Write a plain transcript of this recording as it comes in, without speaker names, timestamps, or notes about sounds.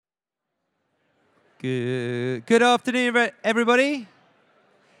Good afternoon, everybody.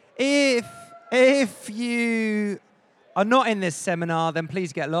 If you are not in this seminar, then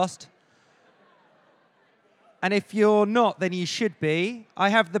please get lost. And if you're not, then you should be. I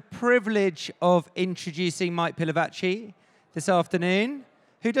have the privilege of introducing Mike Pilavachi this afternoon,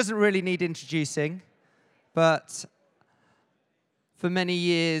 who doesn't really need introducing, but for many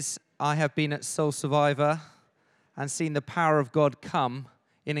years I have been at Soul Survivor and seen the power of God come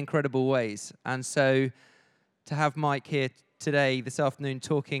in incredible ways. And so to have Mike here today, this afternoon,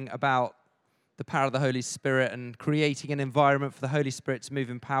 talking about the power of the Holy Spirit and creating an environment for the Holy Spirit to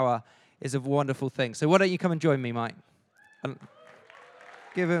move in power is a wonderful thing. So why don't you come and join me, Mike? And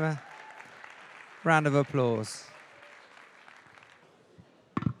give him a round of applause.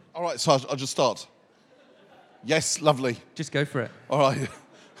 All right, so I'll just start. Yes, lovely. Just go for it. All right.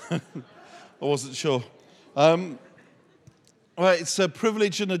 I wasn't sure. Well, it's a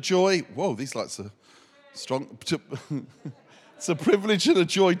privilege and a joy. Whoa, these lights are strong. It's a privilege and a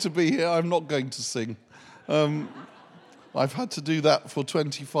joy to be here. I'm not going to sing. I've had to do that for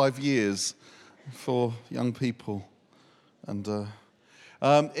 25 years for young people. And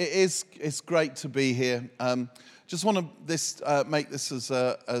it's great to be here. Just want to make this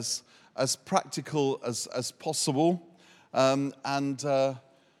as practical as possible. And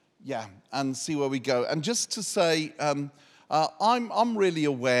see where we go. And just to say, I'm really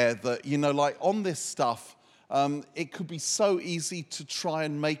aware that, like on this stuff, it could be so easy to try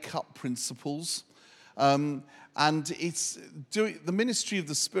and make up principles. And it's doing the ministry of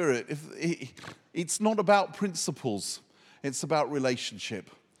the Spirit. It's not about principles. It's about relationship.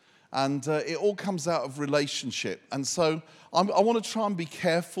 And it all comes out of relationship. And so I want to try and be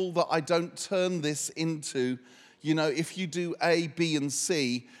careful that I don't turn this into, if you do A, B, and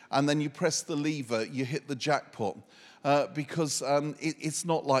C, and then you press the lever, you hit the jackpot. Because it's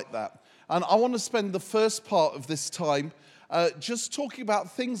not like that. And I want to spend the first part of this time just talking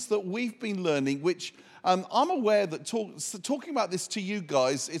about things that we've been learning, which I'm aware that talking about this to you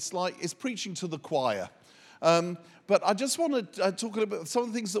guys, it's preaching to the choir. But I just want to talk a little bit some of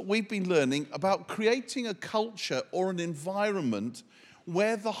the things that we've been learning about creating a culture or an environment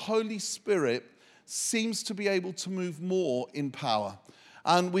where the Holy Spirit seems to be able to move more in power.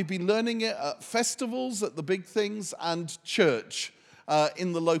 And we've been learning it at festivals, at the big things, and church,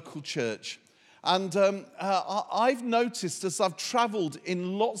 in the local church. And I've noticed as I've traveled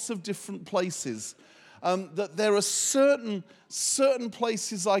in lots of different places that there are certain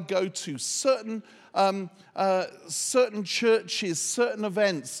places I go to, certain churches, certain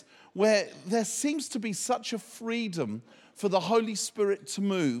events, where there seems to be such a freedom for the Holy Spirit to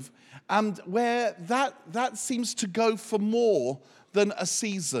move, and where that seems to go for more than a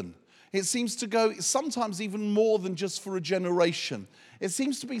season. It seems to go sometimes even more than just for a generation. It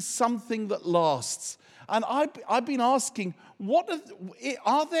seems to be something that lasts. And I've been asking,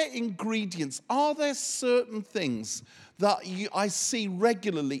 are there ingredients? Are there certain things that I see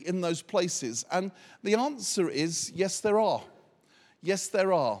regularly in those places? And the answer is yes, there are. Yes,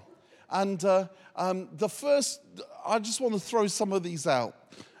 there are. And the first, I just want to throw some of these out.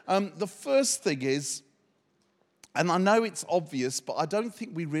 The first thing is, and I know it's obvious, but I don't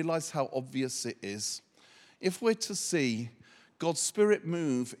think we realize how obvious it is. If we're to see God's Spirit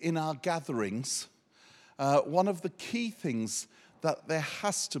move in our gatherings, one of the key things that there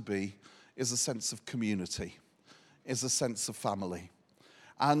has to be is a sense of community, is a sense of family.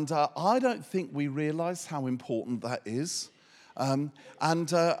 And I don't think we realize how important that is. I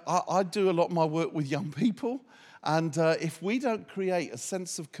do a lot of my work with young people. And if we don't create a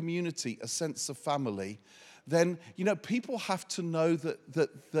sense of community, a sense of family, then, people have to know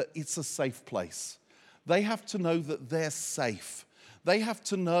that it's a safe place. They have to know that they're safe. They have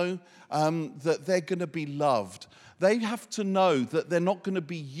to know that they're going to be loved. They have to know that they're not going to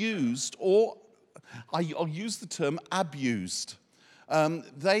be used, or I'll use the term abused.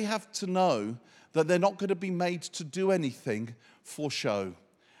 They have to know that they're not going to be made to do anything for show.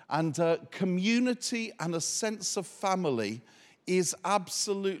 And community and a sense of family is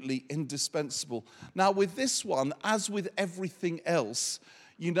absolutely indispensable. Now, with this one, as with everything else,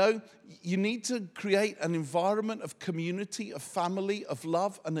 you need to create an environment of community, of family, of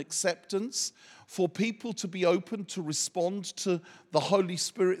love and acceptance for people to be open to respond to the Holy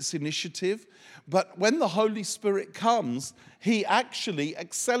Spirit's initiative. But when the Holy Spirit comes, He actually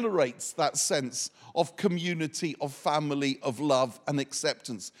accelerates that sense of community, of family, of love and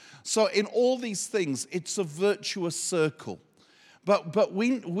acceptance. So in all these things, it's a virtuous circle. But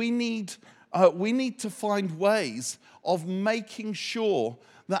we need to find ways of making sure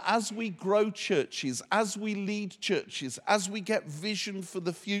that as we grow churches, as we lead churches, as we get vision for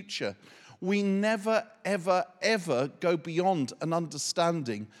the future, We never, ever, ever go beyond an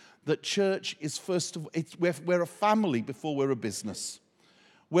understanding that church is first of all, we're a family before we're a business.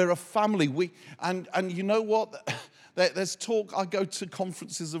 We're a family. And you know what? There's talk. I go to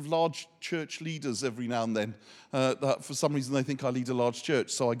conferences of large church leaders every now and then. That for some reason they think I lead a large church,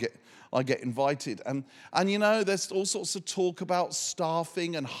 so I get invited. And you know, there's all sorts of talk about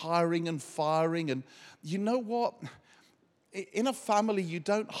staffing and hiring and firing. And you know what? In a family, you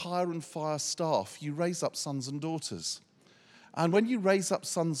don't hire and fire staff. You raise up sons and daughters. And when you raise up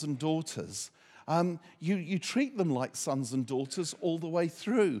sons and daughters, you treat them like sons and daughters all the way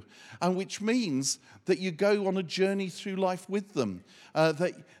through, and which means that you go on a journey through life with them.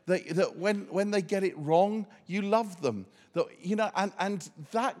 That when they get it wrong, you love them. That, you know, and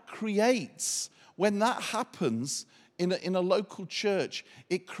that creates, when that happens in a local church,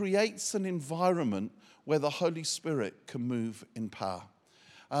 it creates an environment where the Holy Spirit can move in power.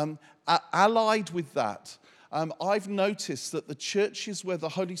 Allied with that, I've noticed that the churches where the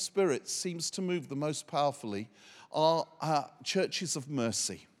Holy Spirit seems to move the most powerfully are churches of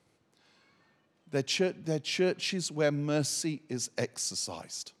mercy. They're churches where mercy is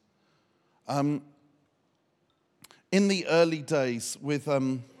exercised. In the early days, I've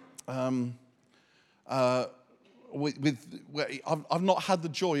not had the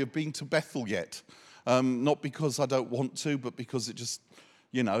joy of being to Bethel yet. Not because I don't want to, but because it just,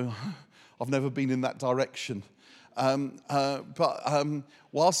 you know, I've never been in that direction.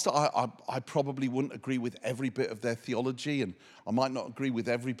 Whilst I probably wouldn't agree with every bit of their theology, and I might not agree with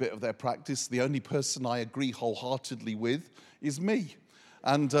every bit of their practice, the only person I agree wholeheartedly with is me.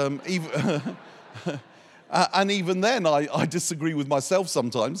 And and even then, I disagree with myself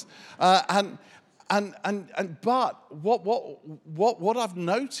sometimes. But what I've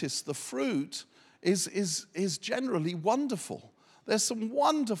noticed, the fruit is generally wonderful. There's some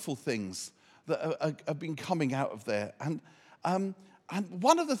wonderful things that have been coming out of there. And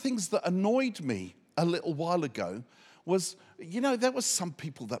one of the things that annoyed me a little while ago was, you know, there were some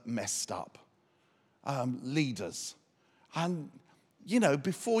people that messed up, leaders. And, you know,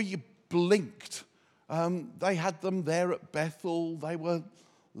 before you blinked, they had them there at Bethel. They were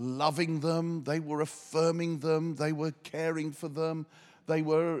loving them. They were affirming them. They were caring for them. They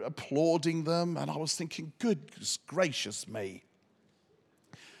were applauding them. And I was thinking, goodness gracious me.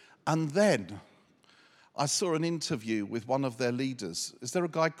 And then I saw an interview with one of their leaders. Is there a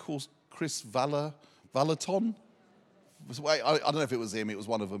guy called Chris Valaton? I don't know if it was him. It was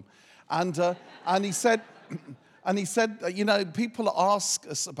one of them. And he said, you know, people ask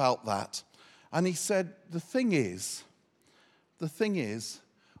us about that. And he said, the thing is,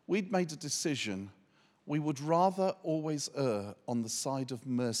 we'd made a decision. We would rather always err on the side of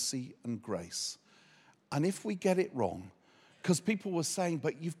mercy and grace. And if we get it wrong, because people were saying,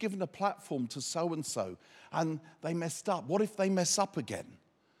 but you've given a platform to so-and-so, and they messed up. What if they mess up again?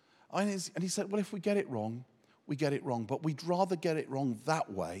 And he said, well, if we get it wrong, we get it wrong. But we'd rather get it wrong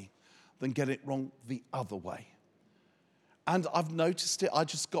that way than get it wrong the other way. And I've noticed it. I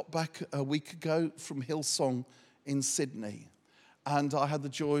just got back a week ago from Hillsong in Sydney. And I had the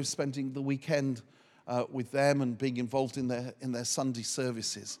joy of spending the weekend with them and being involved in their Sunday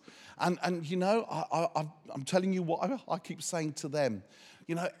services. And you know, I'm telling you what I keep saying to them.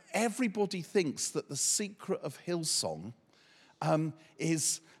 You know, everybody thinks that the secret of Hillsong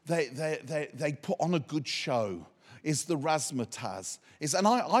is they put on a good show, is the razzmatazz, and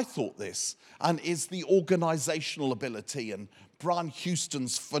I thought this, and is the organizational ability and Brian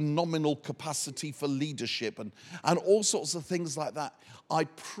Houston's phenomenal capacity for leadership and all sorts of things like that. I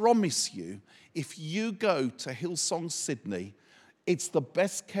promise you, if you go to Hillsong Sydney, it's the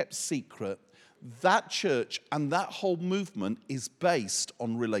best kept secret. That church and that whole movement is based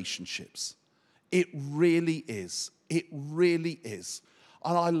on relationships. It really is. It really is.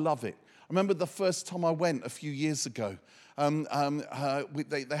 And I love it. I remember the first time I went a few years ago.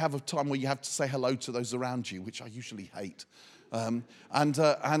 They have a time where you have to say hello to those around you, which I usually hate. And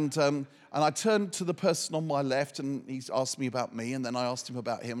I turned to the person on my left, and he asked me about me, and then I asked him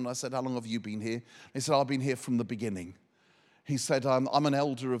about him, and I said, how long have you been here? He said, I've been here from the beginning. He said, I'm an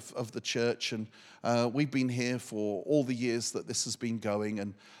elder of the church, and we've been here for all the years that this has been going,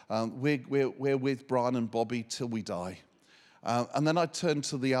 and we're with Brian and Bobby till we die. And then I turned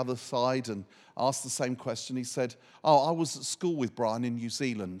to the other side and asked the same question. He said, I was at school with Brian in New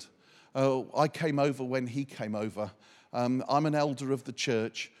Zealand. I came over when he came over. I'm an elder of the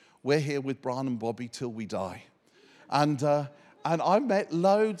church. We're here with Brian and Bobby till we die. And I met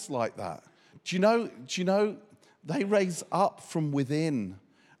loads like that. Do you know, they raise up from within.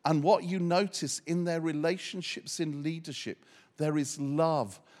 And what you notice in their relationships in leadership, there is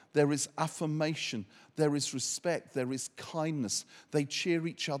love, there is affirmation, there is respect, there is kindness. They cheer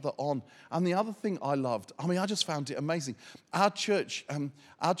each other on. And the other thing I loved, I just found it amazing. Our church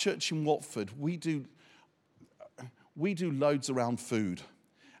in Watford, we do loads around food.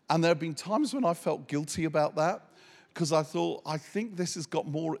 And there have been times when I felt guilty about that, because I thought, I think this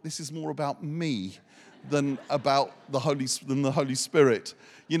is more about me than about the Holy Spirit.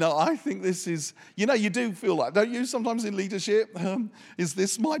 I think this is, you do feel like, don't you, sometimes in leadership? Is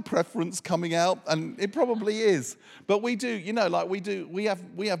this my preference coming out? And it probably is. But we do, we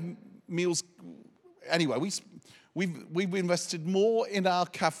have meals. Anyway, we've invested more in our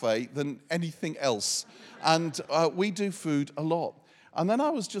cafe than anything else. And we do food a lot. And then I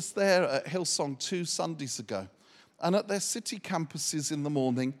was just there at Hillsong 2 Sundays ago. And at their city campuses in the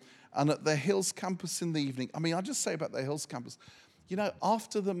morning and at their Hills campus in the evening. I just say about their Hills campus,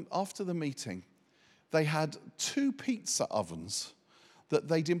 after the meeting, they had 2 pizza ovens that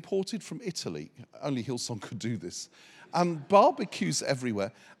they'd imported from Italy. Only Hillsong could do this. And barbecues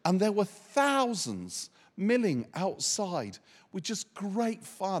everywhere. And there were thousands milling outside with just great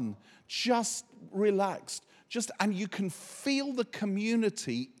fun, just relaxed. And you can feel the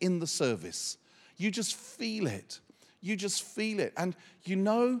community in the service. You just feel it. You just feel it. And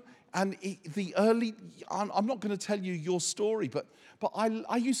I'm not going to tell you your story, but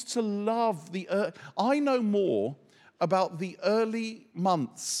I used to love I know more about the early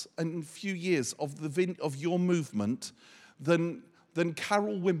months and few years of your movement than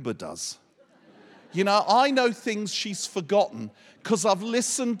Carol Wimber does. I know things she's forgotten because I've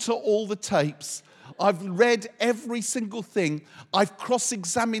listened to all the tapes. I've read every single thing. I've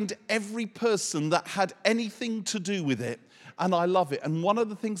cross-examined every person that had anything to do with it, and I love it. And one of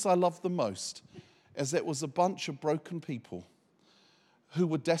the things I love the most is it was a bunch of broken people who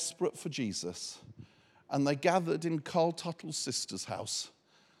were desperate for Jesus, and they gathered in Carl Tuttle's sister's house,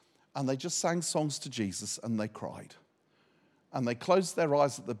 and they just sang songs to Jesus, and they cried. And they closed their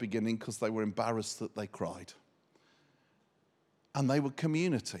eyes at the beginning because they were embarrassed that they cried. And they were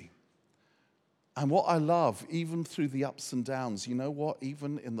community. And what I love, even through the ups and downs, you know what?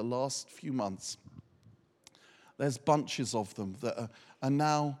 Even in the last few months, there's bunches of them that are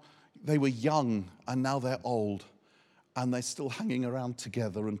now, they were young and now they're old. And they're still hanging around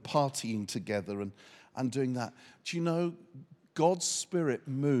together and partying together and doing that. Do you know, God's Spirit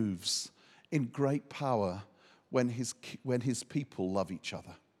moves in great power when his people love each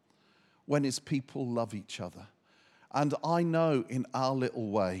other. When his people love each other. And I know in our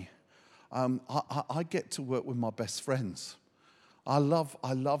little way, I get to work with my best friends. I love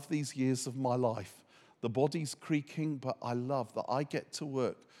these years of my life. The body's creaking, but I love that I get to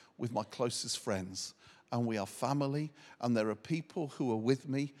work with my closest friends. And we are family, and there are people who are with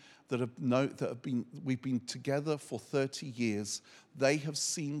me we've been together for 30 years. They have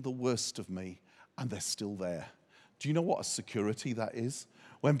seen the worst of me, and they're still there. Do you know what a security that is?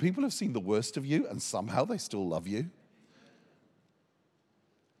 When people have seen the worst of you, and somehow they still love you.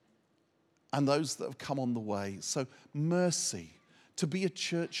 And those that have come on the way. So mercy, to be a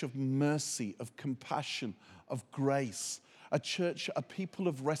church of mercy, of compassion, of grace, a church, a people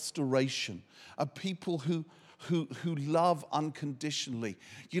of restoration, a people who love unconditionally,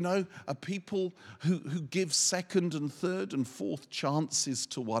 a people who give second and third and fourth chances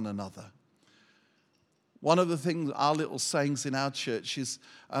to one another. One of the things, our little sayings in our church is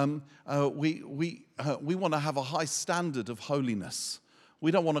we want to have a high standard of holiness. We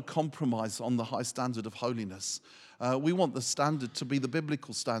don't want to compromise on the high standard of holiness. We want the standard to be the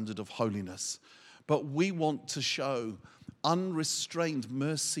biblical standard of holiness. But we want to show unrestrained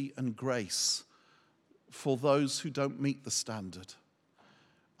mercy and grace for those who don't meet the standard.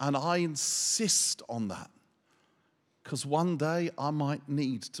 And I insist on that, because one day I might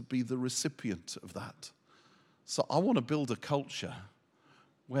need to be the recipient of that. So I want to build a culture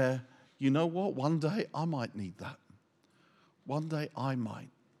where, you know what, one day I might need that. One day I might.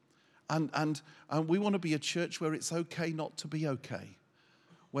 And we want to be a church where it's okay not to be okay,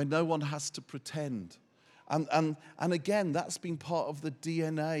 where no one has to pretend. And again, that's been part of the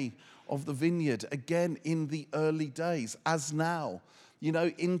DNA of the Vineyard, again, in the early days, as now.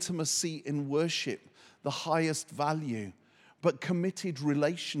 Intimacy in worship, the highest value, but committed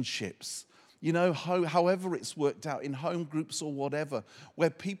relationships. However it's worked out in home groups or whatever, where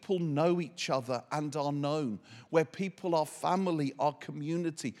people know each other and are known, where people are family, are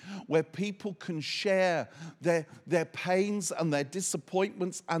community, where people can share their pains and their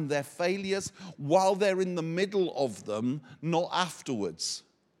disappointments and their failures while they're in the middle of them, not afterwards.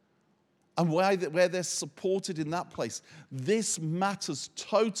 And where they're supported in that place. This matters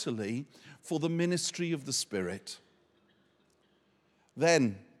totally for the ministry of the Spirit.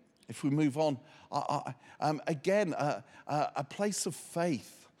 Then, if we move on, again, a place of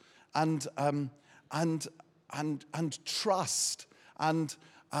faith and trust and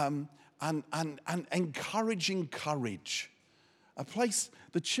encouraging courage. A place,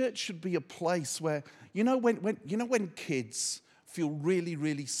 the church should be a place where, when kids feel really,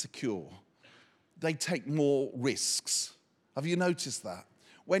 really secure, they take more risks. Have you noticed that?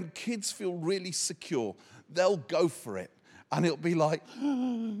 When kids feel really secure, they'll go for it. And it'll be like,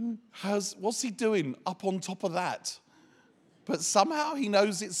 what's he doing up on top of that? But somehow he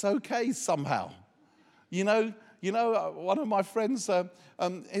knows it's okay somehow. One of my friends,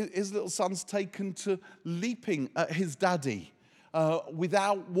 his little son's taken to leaping at his daddy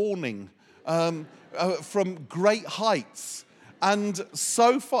without warning from great heights. And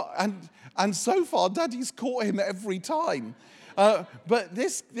so far, daddy's caught him every time. But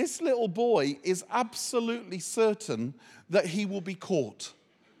this little boy is absolutely certain that he will be caught.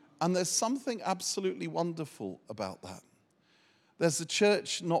 And there's something absolutely wonderful about that. There's a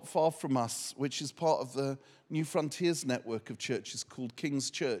church not far from us, which is part of the New Frontiers network of churches called King's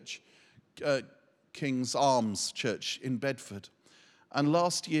Church, King's Arms Church in Bedford. And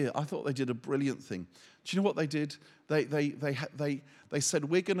last year, I thought they did a brilliant thing. Do you know what they did? They said,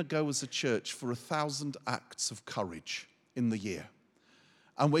 we're going to go as a church for 1,000 acts of courage in the year.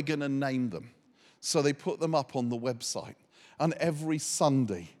 And we're going to name them. So they put them up on the website. And every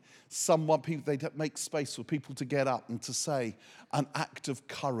Sunday, they make space for people to get up and to say an act of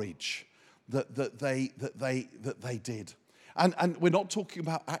courage that they did. And we're not talking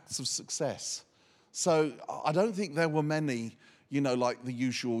about acts of success. So I don't think there were many, like the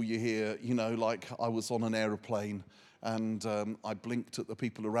usual you hear, like I was on an aeroplane and I blinked at the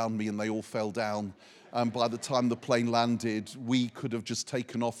people around me and they all fell down. And by the time the plane landed, we could have just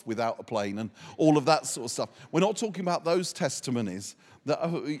taken off without a plane and all of that sort of stuff. We're not talking about those testimonies that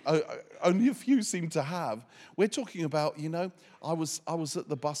only a few seem to have. We're talking about, I was at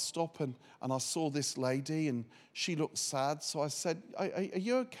the bus stop and I saw this lady and she looked sad. So I said, are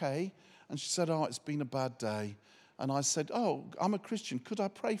you okay? And she said, it's been a bad day. And I said, I'm a Christian. Could I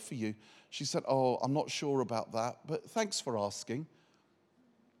pray for you? She said, I'm not sure about that, but thanks for asking.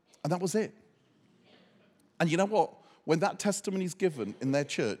 And that was it. And you know what? When that testimony is given in their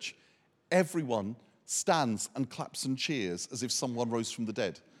church, everyone stands and claps and cheers as if someone rose from the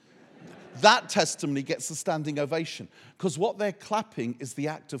dead. That testimony gets a standing ovation because what they're clapping is the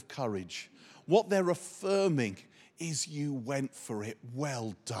act of courage. What they're affirming is you went for it.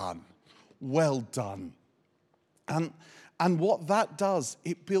 Well done. Well done. And what that does,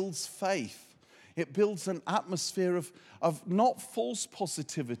 it builds faith. It builds an atmosphere of not false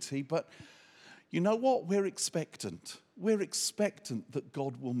positivity, but you know what? We're expectant. We're expectant that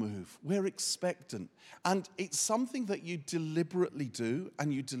God will move. We're expectant. And it's something that you deliberately do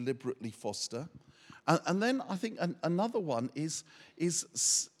and you deliberately foster. And then I think another one is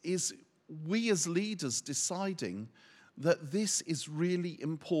we as leaders deciding that this is really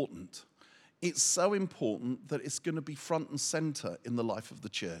important. It's so important that it's going to be front and center in the life of the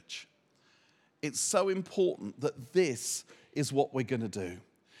church. It's so important that this is what we're going to do.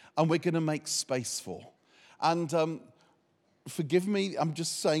 And we're going to make space for. And forgive me, I'm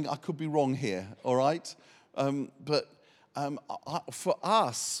just saying I could be wrong here, all right? But for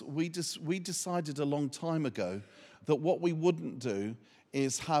us, we decided a long time ago that what we wouldn't do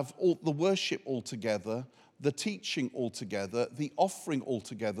is have all the worship all together, the teaching all together, the offering all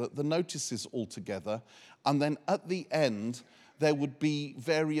together, the notices all together, and then at the end, there would be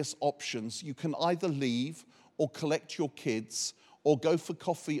various options. You can either leave or collect your kids or go for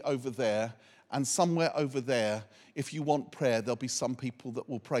coffee over there, and somewhere over there, if you want prayer, there'll be some people that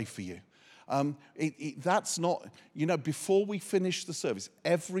will pray for you. That's not, before we finish the service,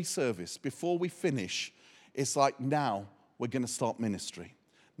 every service, before we finish, it's like, now we're going to start ministry.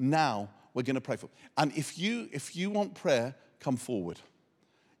 Now we're going to pray for. And if you want prayer, come forward.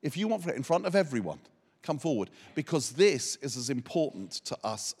 If you want prayer in front of everyone, come forward, because this is as important to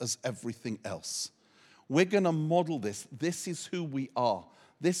us as everything else. We're going to model this. This is who we are.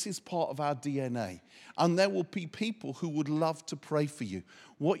 This is part of our DNA. And there will be people who would love to pray for you.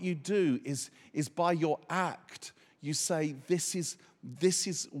 What you do is by your act, you say, this is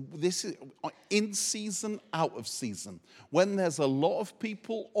in season, out of season. When there's a lot of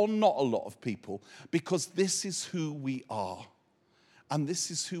people or not a lot of people, because this is who we are. And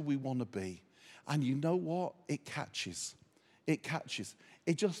this is who we want to be. And you know what? It catches. It catches.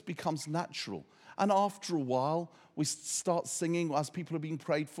 It just becomes natural. And after a while, we start singing as people are being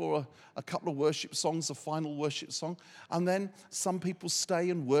prayed for, a couple of worship songs, a final worship song. And then some people stay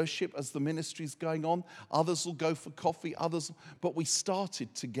and worship as the ministry's going on. Others will go for coffee, others. But we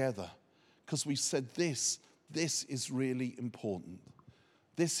started together because we said this is really important.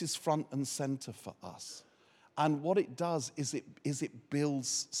 This is front and center for us. And what it does is it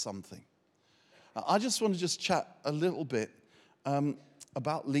builds something. I just want to chat a little bit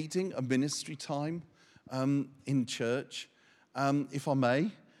about leading a ministry time in church, if I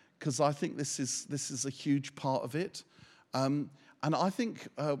may, because I think this is a huge part of it. And I think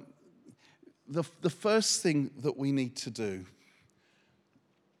the first thing that we need to do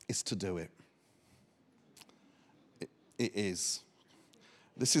is to do it. It is.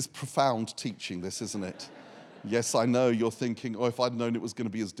 This is profound teaching, this, isn't it? Yes, I know you're thinking, oh, if I'd known it was going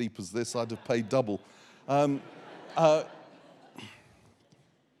to be as deep as this, I'd have paid double.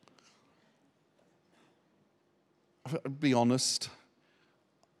 Be honest,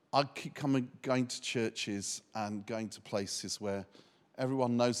 I keep going to churches and going to places where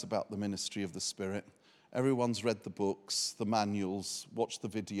everyone knows about the ministry of the Spirit. Everyone's read the books, the manuals, watched the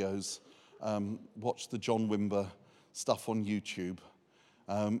videos, watched the John Wimber stuff on YouTube.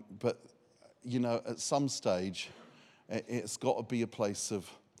 But, you know, at some stage, it's got to be a place of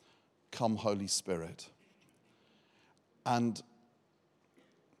come, Holy Spirit. And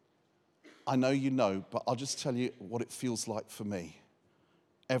I know you know, but I'll just tell you what it feels like for me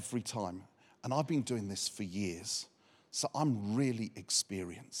every time. And I've been doing this for years, so I'm really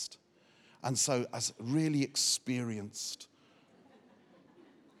experienced. And so as really experienced,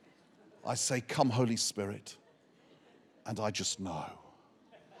 I say, come, Holy Spirit. And I just know.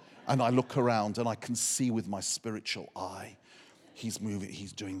 And I look around and I can see with my spiritual eye, he's moving,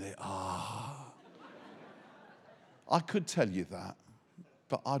 he's doing the, I could tell you that,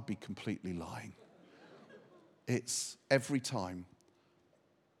 but I'd be completely lying. It's every time,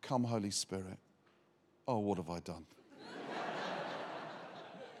 come Holy Spirit. Oh, what have I done?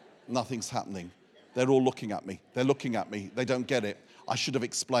 Nothing's happening. They're all looking at me. They're looking at me. They don't get it. I should have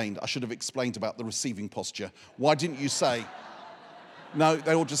explained. I should have explained about the receiving posture. Why didn't you say? No,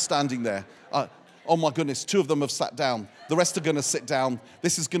 they're all just standing there. Oh my goodness, 2 of them have sat down. The rest are going to sit down.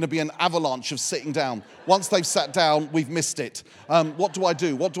 This is going to be an avalanche of sitting down. Once they've sat down, we've missed it. What do I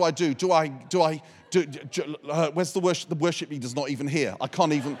do? What do I do? Where's the worship? The worship leader's not even here. I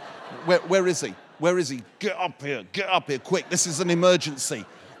can't even. Where is he? Where is he? Get up here, quick. This is an emergency.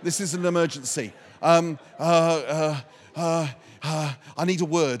 This is an emergency. I need a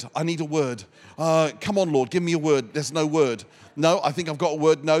word. I need a word. Come on, Lord, give me a word. There's no word. No, I think I've got a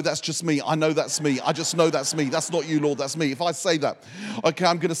word. No, that's just me. I know that's me. I just know that's me. That's not you, Lord. That's me. If I say that, okay,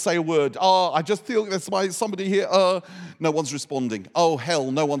 I'm going to say a word. I just feel there's somebody here. No one's responding. Oh,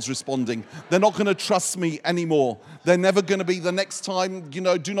 hell, no one's responding. They're not going to trust me anymore. They're never going to be the next time, do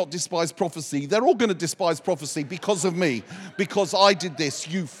not despise prophecy. They're all going to despise prophecy because of me, because I did this,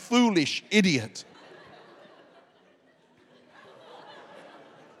 you foolish idiot.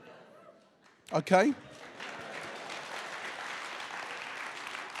 Okay?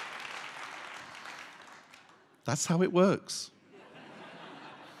 That's how it works.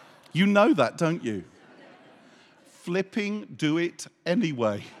 You know that, don't you? Flipping do it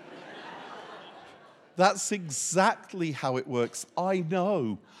anyway. That's exactly how it works. I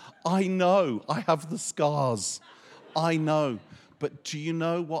know. I have the scars. I know. But do you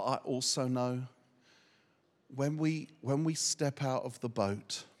know what I also know? When we step out of the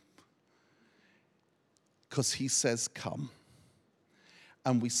boat, because he says, come,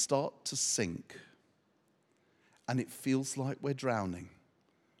 and we start to sink, and it feels like we're drowning.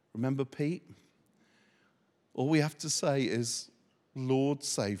 Remember Pete? All we have to say is, Lord,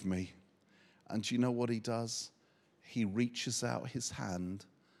 save me. And do you know what he does? He reaches out his hand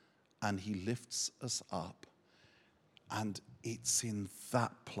and he lifts us up. And it's in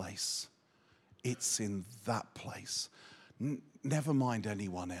that place. It's in that place. Never mind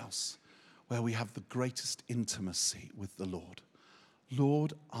anyone else, where we have the greatest intimacy with the Lord.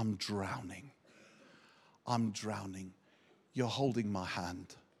 Lord, I'm drowning. I'm drowning. You're holding my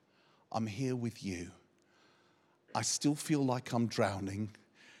hand. I'm here with you. I still feel like I'm drowning.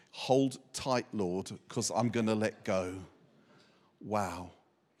 Hold tight, Lord, because I'm going to let go. Wow,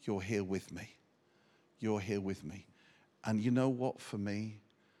 you're here with me. You're here with me. And you know what, for me?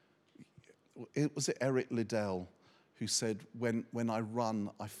 Was it Eric Liddell who said, when I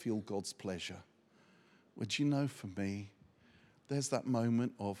run, I feel God's pleasure? Would you know, for me, there's that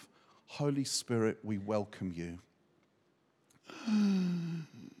moment of, Holy Spirit, we welcome you.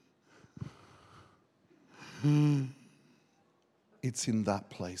 It's in that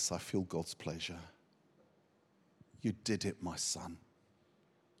place I feel God's pleasure. You did it, my son.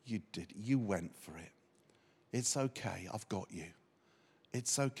 You did. You went for it. It's okay. I've got you.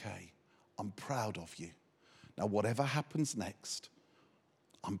 It's okay. I'm proud of you. Now, whatever happens next,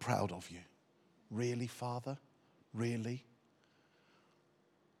 I'm proud of you. Really, Father? Really?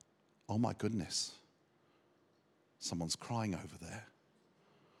 Oh, my goodness. Someone's crying over there.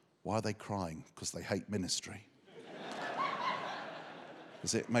 Why are they crying? Because they hate ministry.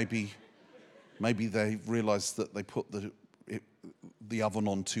 Is it maybe they realised that they put the oven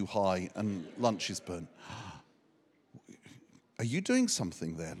on too high and lunch is burnt? Are you doing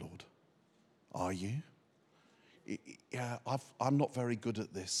something there, Lord? Are you? Yeah, I'm not very good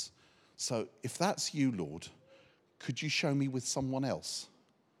at this. So if that's you, Lord, could you show me with someone else?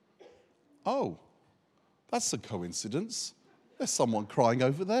 Oh, that's a coincidence. There's someone crying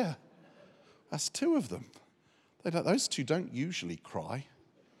over there. That's two of them. Those two don't usually cry.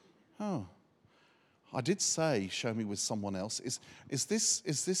 Oh, I did say, show me with someone else. Is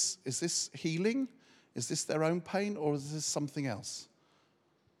this healing? Is this their own pain, or is this something else?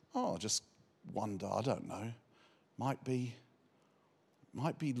 Oh, I just wonder. I don't know. Might be,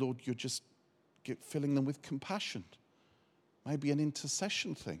 Lord, you're just filling them with compassion. Maybe an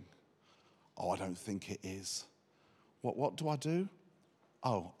intercession thing. Oh, I don't think it is. What do I do?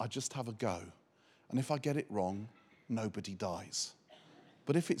 Oh, I just have a go. And if I get it wrong, nobody dies.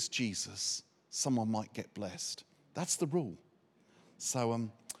 But if it's Jesus, someone might get blessed. That's the rule. So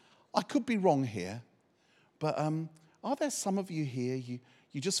I could be wrong here, but are there some of you here, you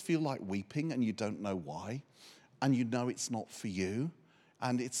just feel like weeping and you don't know why, and you know it's not for you,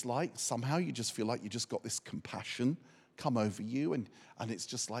 and it's like somehow you just feel like you just got this compassion come over you, and it's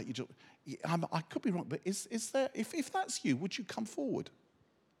just like you just, I could be wrong, but is there, if that's you, would you come forward?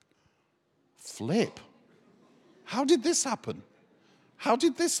 Flip. How did this happen? How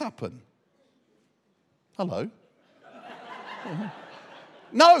did this happen? Hello?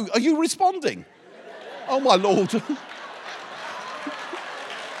 No, are you responding? Oh, my Lord.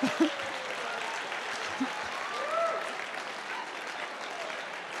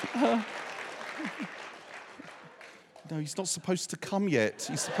 No, he's not supposed to come yet.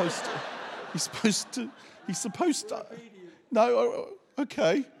 He's supposed to. No,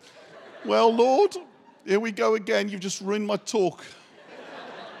 okay. Well, Lord, here we go again. You've just ruined my talk.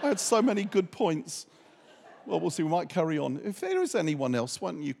 I had so many good points. Well, we'll see. We might carry on. If there is anyone else,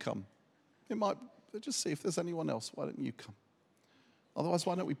 why don't you come? Just see if there's anyone else. Why don't you come? Otherwise,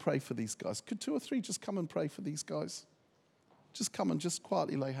 why don't we pray for these guys? Could 2 or 3 just come and pray for these guys? Just come and just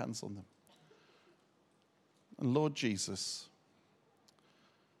quietly lay hands on them. And Lord Jesus,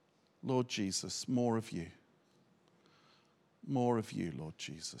 more of you. More of you, Lord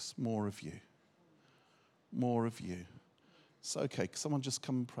Jesus. More of you. More of you. It's okay. Someone just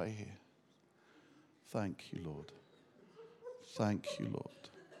come and pray here. Thank you, Lord. Thank you, Lord.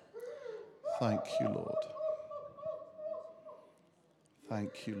 Thank you, Lord.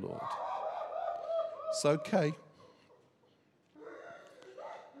 Thank you, Lord. It's okay.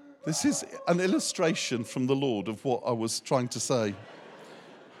 This is an illustration from the Lord of what I was trying to say.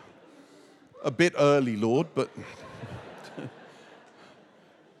 A bit early, Lord, but...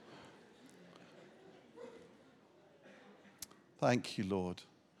 Thank you, Lord.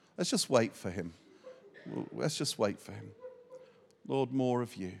 Let's just wait for him. Let's just wait for him. Lord, more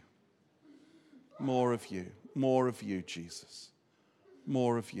of you. More of you. More of you, Jesus.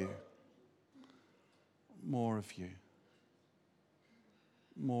 More of you. More of you.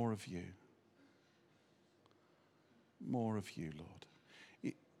 More of you. More of you,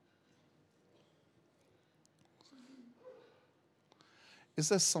 Lord. Is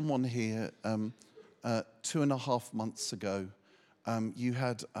there someone here, 2.5 months ago, you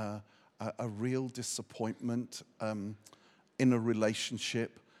had a real disappointment in a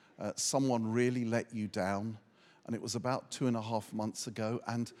relationship? Someone really let you down, and it was about 2.5 months ago,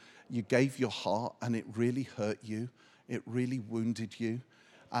 and you gave your heart, and it really hurt you. It really wounded you.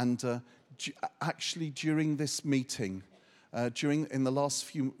 And actually, during this meeting, in the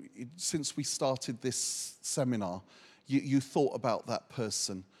last since we started this seminar, you thought about that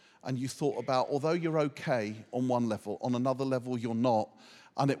person. And you thought about, although you're okay on one level, on another level you're not.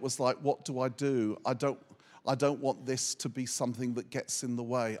 And it was like, what do? I don't want this to be something that gets in the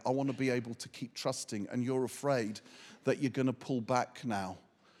way. I want to be able to keep trusting. And you're afraid that you're going to pull back now.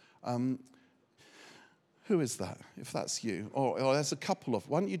 Who is that? If that's you. Or there's a couple of,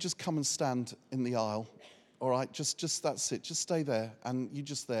 why don't you just come and stand in the aisle? All right, just that's it. Just stay there. And you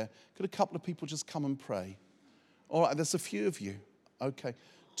just there. Could a couple of people just come and pray? All right, there's a few of you. Okay.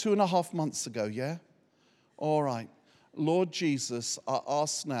 2.5 months ago, yeah? All right. Lord Jesus, I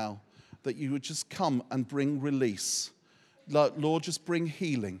ask now that you would just come and bring release. Lord, just bring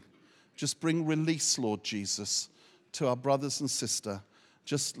healing. Just bring release, Lord Jesus, to our brothers and sister.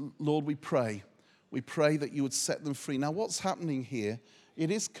 Just, Lord, we pray that you would set them free. Now, what's happening here,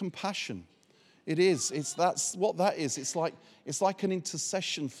 it is compassion. It is. That's what that is. It's like an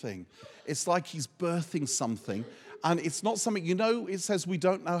intercession thing. It's like he's birthing something. And it's not something, it says we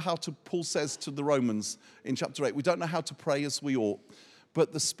don't know how to, Paul says to the Romans in chapter 8, we don't know how to pray as we ought.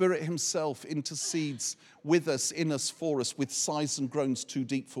 But the Spirit himself intercedes with us, in us, for us, with sighs and groans too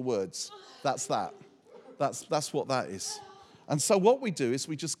deep for words. That's that. That's what that is. And so what we do is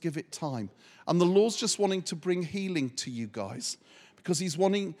we just give it time. And the Lord's just wanting to bring healing to you guys. Because he's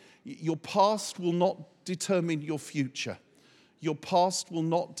wanting, your past will not determine your future. Your past will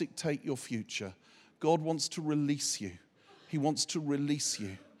not dictate your future. God wants to release you. He wants to release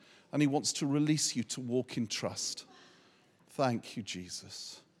you. And he wants to release you to walk in trust. Thank you,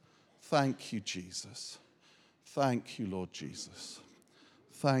 Jesus. Thank you, Jesus. Thank you, Lord Jesus.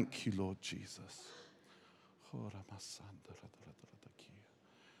 Thank you, Lord Jesus.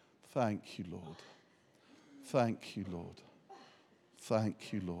 Thank you, Lord. Thank you, Lord.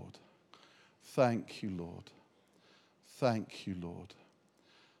 Thank you, Lord. Thank you, Lord. Thank you, Lord.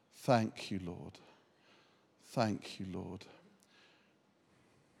 Thank you, Lord. Thank you, Lord.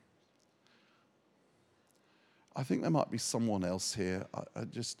 I think there might be someone else here. I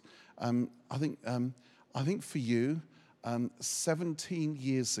think for you, 17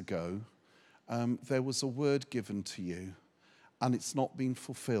 years ago, there was a word given to you, and it's not been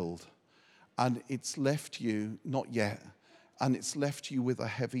fulfilled, and it's left you, not yet, and it's left you with a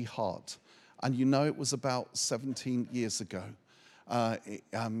heavy heart. And it was about 17 years ago. It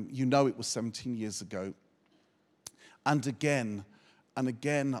was 17 years ago. And again,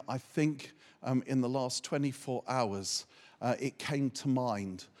 I think in the last 24 hours, it came to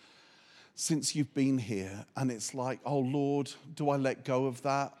mind since you've been here. And it's like, oh, Lord, do I let go of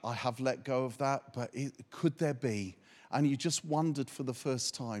that? I have let go of that, but could there be? And you just wondered for the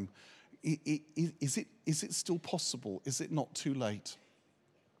first time, is it still possible? Is it not too late?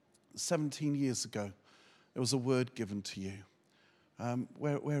 17 years ago, there was a word given to you.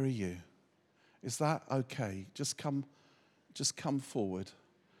 Where are you? Is that okay? Just come forward.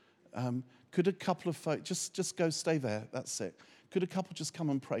 Could a couple of folks just go stay there? That's it. Could a couple just come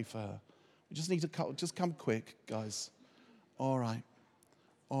and pray for her? We just need a couple. Just come quick, guys. All right.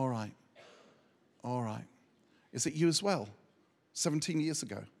 All right. All right. Is it you as well? 17 years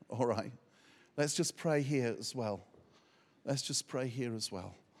ago. All right. Let's just pray here as well. Let's just pray here as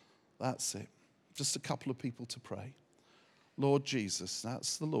well. That's it. Just a couple of people to pray. Lord Jesus,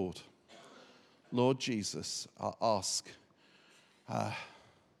 that's the Lord. Lord Jesus, I ask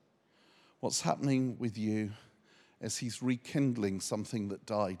what's happening with you as he's rekindling something that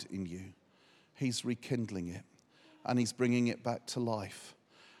died in you. He's rekindling it, and he's bringing it back to life.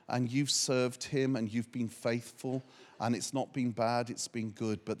 And you've served him, and you've been faithful, and it's not been bad, it's been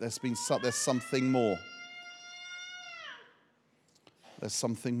good, but there's something more. There's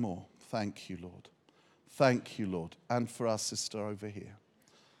something more. Thank you, Lord. Thank you, Lord. And for our sister over here.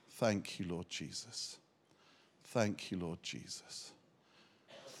 Thank you, Lord Jesus. Thank you, Lord Jesus.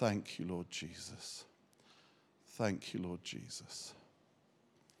 Thank you, Lord Jesus. Thank you, Lord Jesus.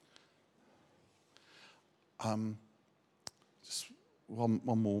 Just one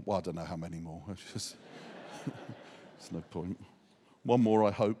more. Well, I don't know how many more. There's no point. One more,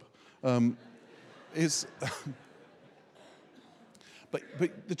 I hope. But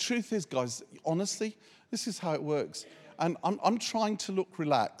the truth is, guys, honestly, this is how it works. And I'm trying to look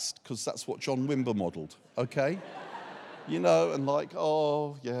relaxed because that's what John Wimber modeled, okay? And like,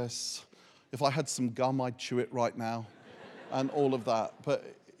 oh, yes. If I had some gum, I'd chew it right now and all of that.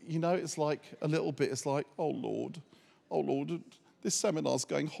 But, it's like a little bit, it's like, oh, Lord, this seminar's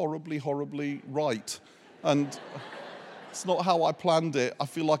going horribly, horribly right. And it's not how I planned it. I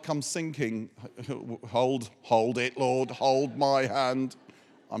feel like I'm sinking. Hold it, Lord, hold my hand.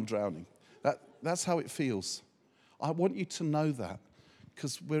 I'm drowning. That's how it feels. I want you to know that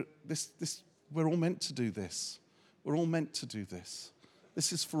because we're all meant to do this. We're all meant to do this.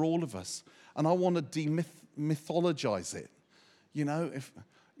 This is for all of us. And I want to demythologize it.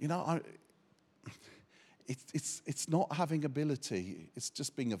 It's not having ability. It's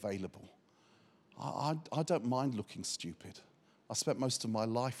just being available. I don't mind looking stupid. I spent most of my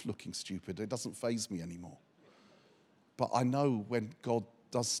life looking stupid. It doesn't faze me anymore. But I know when God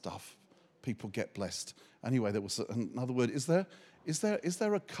does stuff, people get blessed. Anyway, there was another word. Is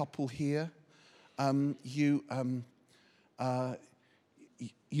there a couple here? You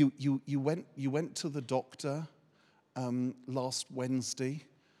went to the doctor, last Wednesday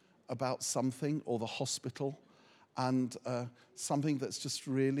about something, or the hospital, and something that's just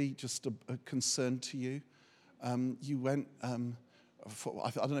really just a concern to you. You went, I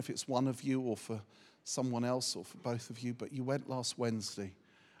don't know if it's one of you or for someone else or for both of you, but you went last Wednesday,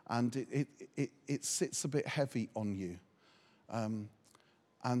 and it sits a bit heavy on you.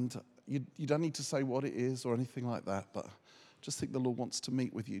 And you don't need to say what it is or anything like that, but I just think the Lord wants to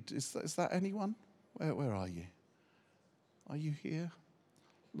meet with you. Is that anyone? Where are you? Are you here?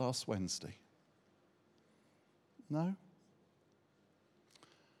 Last Wednesday? No?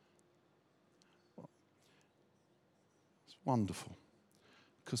 It's wonderful.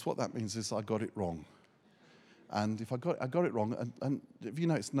 Because what that means is I got it wrong. And if I got it wrong, and if you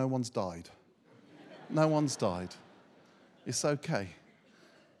notice, no one's died. No one's died. It's okay.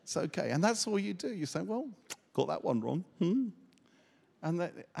 It's okay. And that's all you do. You say, well, got that one wrong.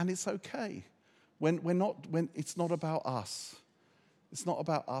 And it's okay. When it's not about us. It's not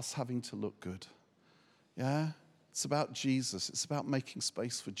about us having to look good. Yeah? It's about Jesus. It's about making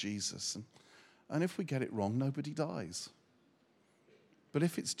space for Jesus. And if we get it wrong, nobody dies. But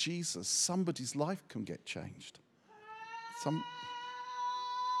if it's Jesus, somebody's life can get changed.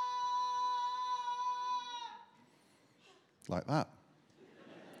 Like that.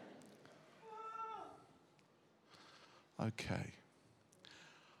 Okay.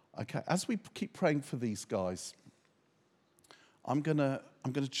 As we keep praying for these guys, I'm gonna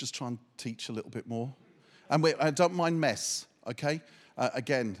just try and teach a little bit more. And I don't mind mess, okay? I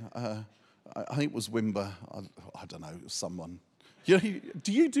think it was Wimber. I don't know, it was someone.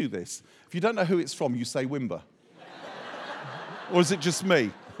 Do you do this? If you don't know who it's from, you say Wimber. Or is it just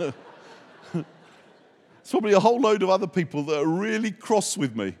me? It's probably a whole load of other people that are really cross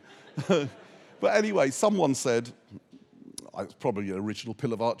with me. But anyway, someone said, it's probably an original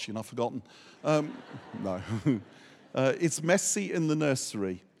Pilavacci and I've forgotten. No. It's messy in the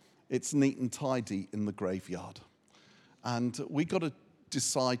nursery. It's neat and tidy in the graveyard. And we got to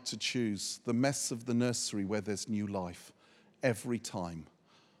decide to choose the mess of the nursery where there's new life every time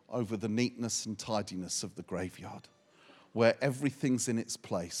over the neatness and tidiness of the graveyard, where everything's in its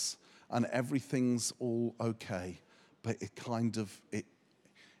place and everything's all okay, but it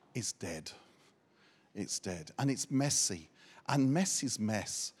is dead. It's dead. And it's messy. And mess is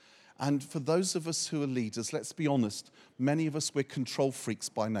mess. And for those of us who are leaders, let's be honest, many of us, we're control freaks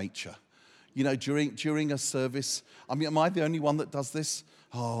by nature. You know, during a service, I mean, am I the only one that does this?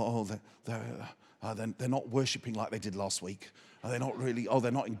 They're not worshiping like they did last week. They're not really,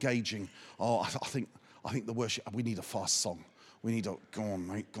 they're not engaging. I think the worship, we need a fast song. We need a, go on,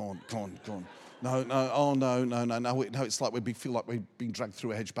 mate, go on. No, it's like we feel like we're being dragged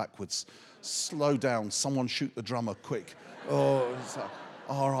through a hedge backwards. Slow down, someone shoot the drummer, quick. All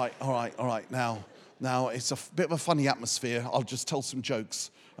right. Now it's a bit of a funny atmosphere. I'll just tell some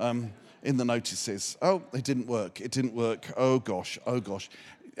jokes in the notices. Oh, it didn't work. Oh gosh.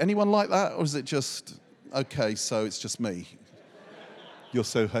 Anyone like that, or is it just okay? So it's just me. You're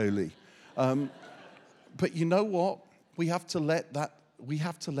so holy. But you know what? We have to let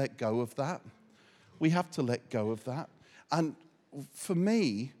go of that. We have to let go of that. And for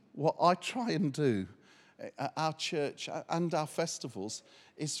me, what I try and do at our church and our festivals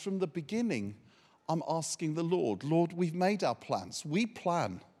is from the beginning, I'm asking the Lord, we've made our plans. We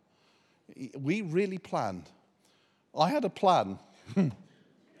plan. We really plan. I had a plan. I've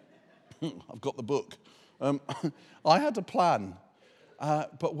got the book. I had a plan.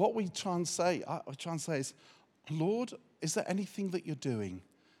 But what I try and say is, Lord, is there anything that you're doing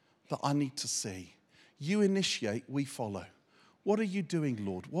that I need to see? You initiate, we follow. What are you doing,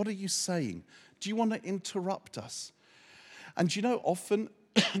 Lord? What are you saying? Do you want to interrupt us? And you know, often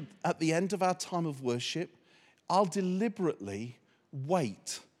at the end of our time of worship, I'll deliberately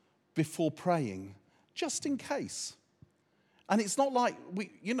wait before praying, just in case. And it's not like,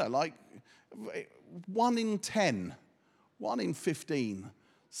 like 1 in 10, 1 in 15,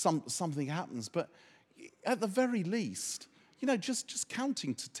 something happens. But at the very least, just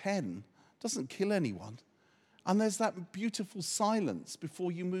counting to 10 doesn't kill anyone. And there's that beautiful silence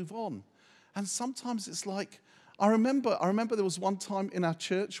before you move on. And sometimes it's like, I remember there was one time in our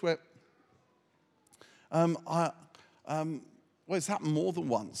church where, it's happened more than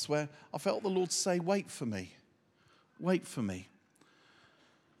once, where I felt the Lord say, wait for me.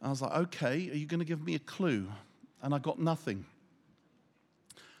 I was like, okay, are you going to give me a clue? And I got nothing.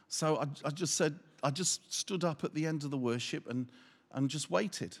 So I just stood up at the end of the worship and just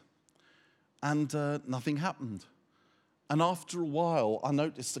waited. And nothing happened. And after a while, I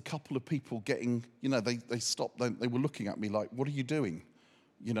noticed a couple of people getting, they stopped. They were looking at me like, what are you doing?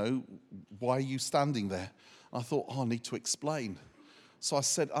 Why are you standing there? I thought, I need to explain. So I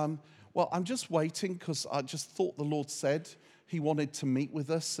said, well, I'm just waiting because I just thought the Lord said he wanted to meet with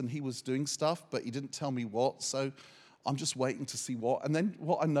us and he was doing stuff, but he didn't tell me what. So I'm just waiting to see what. And then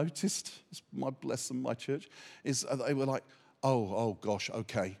what I noticed, my bless them, my church, is they were like, oh gosh,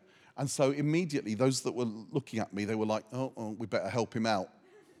 okay. And so immediately, those that were looking at me, they were like, oh, we better help him out.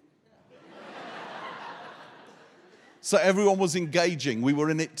 So everyone was engaging. We were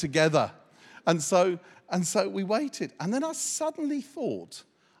in it together. And so we waited. And then I suddenly thought,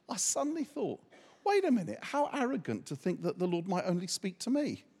 wait a minute, how arrogant to think that the Lord might only speak to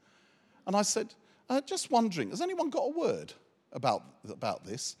me. And I said, just wondering, has anyone got a word about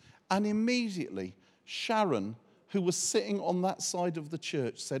this? And immediately, Sharon, who was sitting on that side of the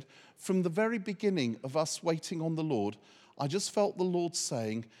church, said, from the very beginning of us waiting on the Lord, I just felt the Lord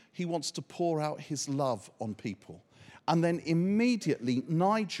saying he wants to pour out his love on people. And then immediately,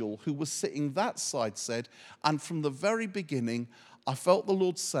 Nigel, who was sitting that side, said, and from the very beginning, I felt the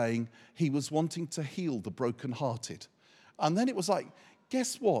Lord saying he was wanting to heal the brokenhearted. And then it was like,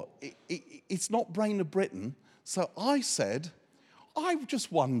 guess what? It's not Brain of Britain. So I said, I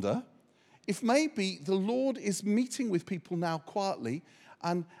just wonder if maybe the Lord is meeting with people now quietly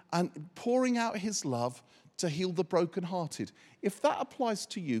and pouring out his love to heal the brokenhearted. If that applies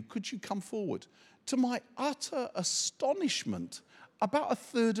to you, could you come forward? To my utter astonishment, about a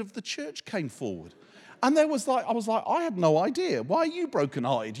third of the church came forward. And I was like, I had no idea. Why are you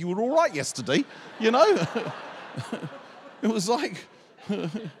brokenhearted? You were all right yesterday, you know? It was like,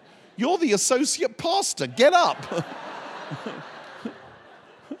 you're the associate pastor, get up.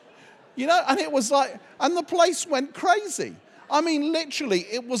 You know, and it was like, and the place went crazy. I mean, literally,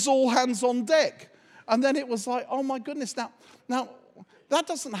 it was all hands on deck. And then it was like, oh my goodness. Now, that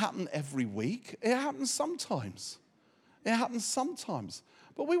doesn't happen every week. It happens sometimes.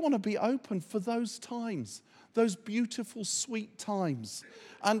 But we want to be open for those times, those beautiful, sweet times.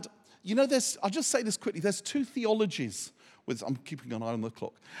 And, you know, I'll just say this quickly. There's two theologies. I'm keeping an eye on the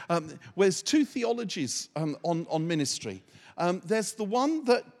clock. There's two theologies on ministry. There's the one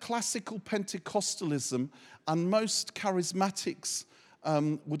that classical Pentecostalism and most charismatics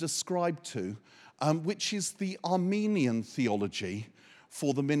would ascribe to, which is the Armenian theology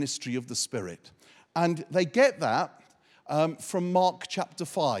for the ministry of the Spirit. And they get that from Mark chapter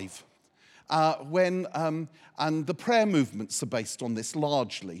 5, and the prayer movements are based on this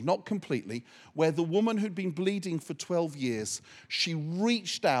largely, not completely, where the woman who'd been bleeding for 12 years, she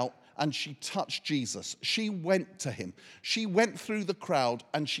reached out and she touched Jesus. She went to him. She went through the crowd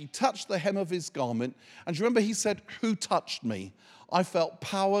and she touched the hem of his garment. And do you remember he said, who touched me? I felt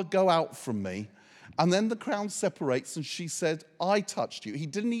power go out from me. And then the crowd separates and she said, I touched you. He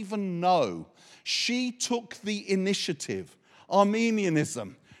didn't even know. She took the initiative.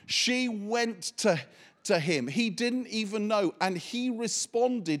 Armenianism. She went to him. He didn't even know. And he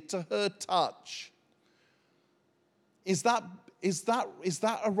responded to her touch. Is that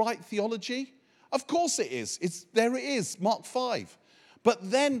a right theology? Of course it is. There it is, Mark 5.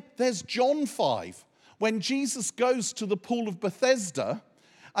 But then there's John 5, when Jesus goes to the pool of Bethesda.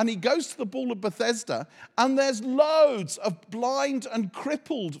 And he goes to the pool of Bethesda, and there's loads of blind and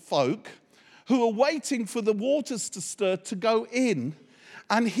crippled folk who are waiting for the waters to stir to go in.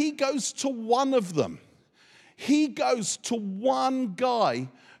 And he goes to one of them. He goes to one guy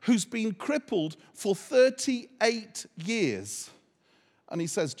who's been crippled for 38 years. And he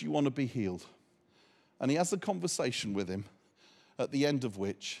says, do you want to be healed? And he has a conversation with him, at the end of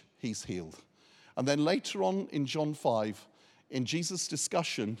which he's healed. And then later on in John 5, in Jesus'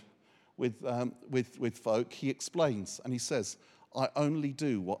 discussion with folk, he explains and he says, I only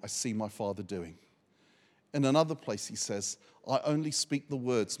do what I see my Father doing. In another place he says, I only speak the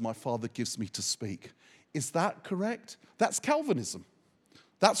words my Father gives me to speak. Is that correct? That's Calvinism.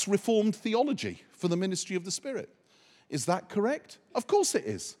 That's Reformed theology for the ministry of the Spirit. Is that correct? Of course it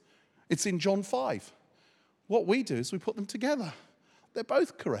is. It's in John 5. What we do is we put them together. They're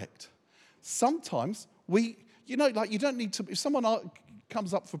both correct. Sometimes you don't need to, if someone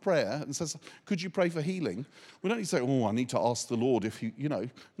comes up for prayer and says, could you pray for healing? We don't need to say, I need to ask the Lord if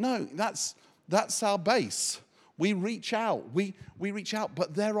No, that's our base. We reach out. We reach out,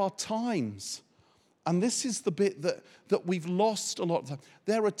 but there are times, and this is the bit that we've lost a lot of time.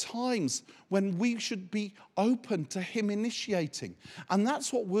 There are times when we should be open to him initiating. And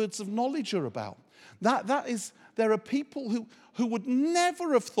that's what words of knowledge are about. There are people who would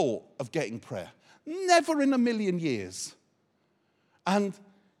never have thought of getting prayer. Never in a million years. And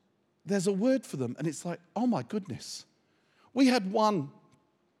there's a word for them, and it's like, oh my goodness. We had one,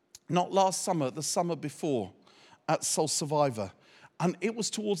 not last summer, the summer before, at Soul Survivor. And it was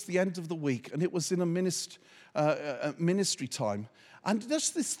towards the end of the week, and it was in a ministry time. And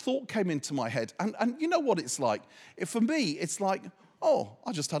just this thought came into my head. And you know what it's like? For me, it's like, oh,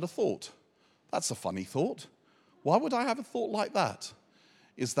 I just had a thought. That's a funny thought. Why would I have a thought like that?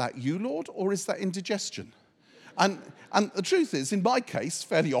 Is that you, Lord, or is that indigestion? And the truth is, in my case,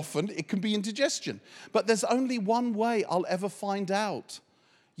 fairly often, it can be indigestion. But there's only one way I'll ever find out.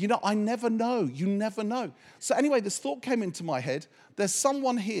 You know, I never know. You never know. So anyway, this thought came into my head. There's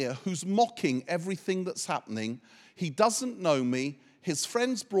someone here who's mocking everything that's happening. He doesn't know me. His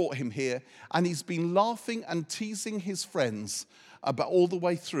friends brought him here, and he's been laughing and teasing his friends about all the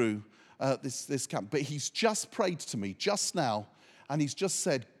way through this camp. But he's just prayed to me just now, and he's just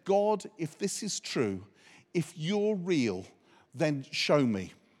said, God, if this is true, if you're real, then show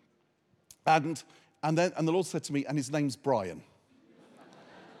me. And the Lord said to me, and his name's Brian.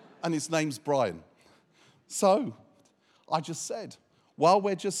 And his name's Brian. So I just said, while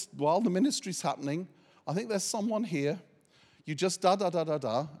the ministry's happening, I think there's someone here. You just da,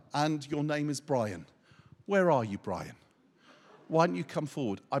 and your name is Brian. Where are you, Brian? Why don't you come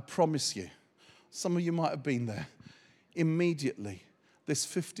forward? I promise you. Some of you might have been there. Immediately, this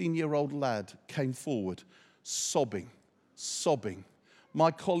 15-year-old lad came forward, sobbing. My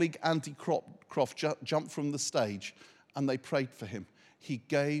colleague Andy Croft jumped from the stage, and they prayed for him. He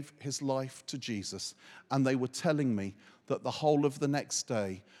gave his life to Jesus, and they were telling me that the whole of the next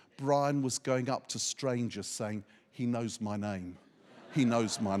day, Brian was going up to strangers saying, he knows my name. He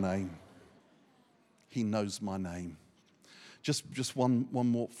knows my name. He knows my name. Just one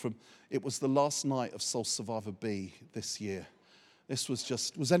more from, it was the last night of Soul Survivor B this year. This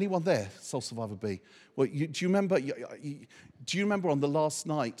was anyone there, Soul Survivor B? Well, do you remember on the last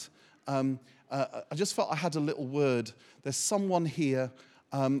night, I just felt I had a little word. There's someone here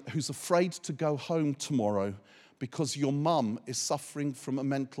who's afraid to go home tomorrow because your mum is suffering from a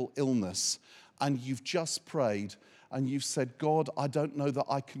mental illness, and you've just prayed and you've said, God, I don't know that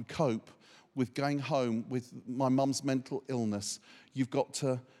I can cope with going home with my mum's mental illness. You've got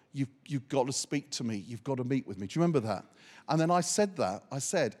to speak to me. You've got to meet with me. Do you remember that? And then I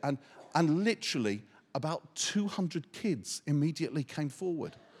said, and literally about 200 kids immediately came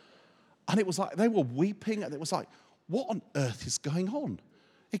forward. And it was like, they were weeping, and it was like, what on earth is going on?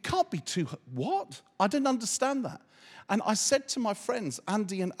 It can't be what? I didn't understand that. And I said to my friends,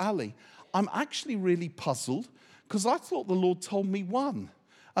 Andy and Ali, I'm actually really puzzled because I thought the Lord told me one.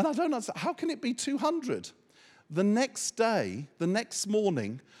 And I don't understand, how can it be 200? The next day, the next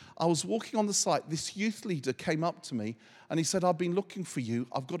morning, I was walking on the site. This youth leader came up to me and he said, I've been looking for you.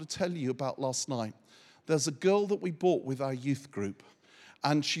 I've got to tell you about last night. There's a girl that we brought with our youth group,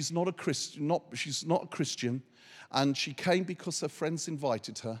 and she's not a Christian, and she came because her friends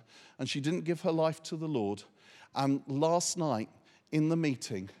invited her, and she didn't give her life to the Lord. And last night in the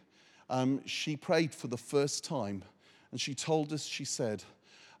meeting, she prayed for the first time, and she told us, she said,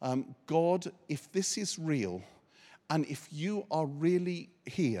 God, if this is real, and if you are really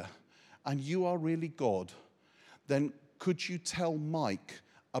here, and you are really God, then could you tell Mike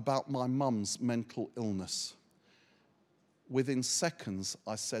about my mum's mental illness? Within seconds,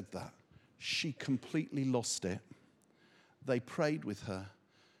 I said that. She completely lost it. They prayed with her.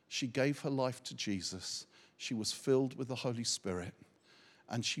 She gave her life to Jesus. She was filled with the Holy Spirit.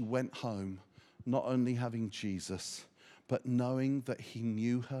 And she went home, not only having Jesus, but knowing that he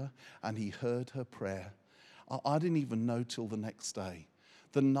knew her and he heard her prayer. I didn't even know till the next day.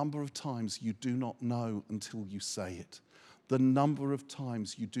 The number of times you do not know until you say it. The number of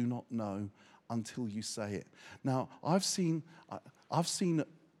times you do not know until you say it. Now, I've seen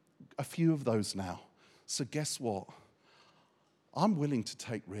a few of those now. So guess what? I'm willing to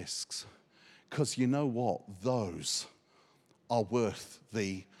take risks, because you know what? Those are worth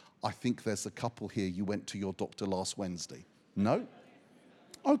I think there's a couple here, you went to your doctor last Wednesday. No?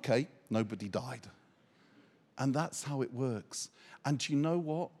 Okay, nobody died. And that's how it works. And you know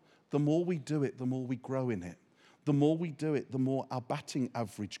what? The more we do it, the more we grow in it. The more we do it, the more our batting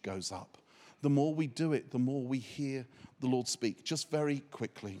average goes up. The more we do it, the more we hear the Lord speak. Just very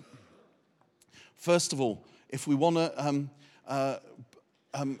quickly. First of all, if we want to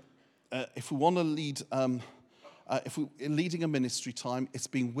lead, if we're leading a ministry time, it's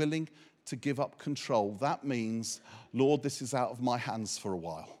being willing to give up control. That means, Lord, this is out of my hands for a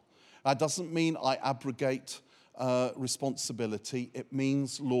while. That doesn't mean I abrogate responsibility. It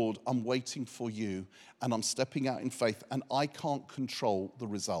means, Lord, I'm waiting for you, and I'm stepping out in faith, and I can't control the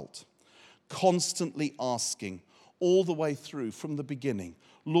result. Constantly asking all the way through from the beginning,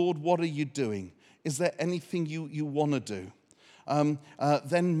 Lord, what are you doing? Is there anything you want to do?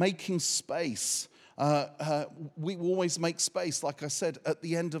 Then making space We always make space, like I said, at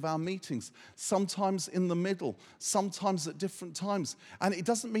the end of our meetings, sometimes in the middle, sometimes at different times. And it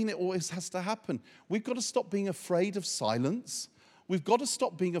doesn't mean it always has to happen. We've got to stop being afraid of silence. We've got to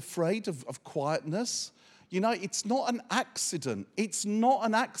stop being afraid of quietness. You know, it's not an accident. It's not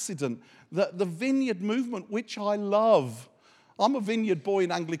an accident that the Vineyard movement, which I love, I'm a Vineyard boy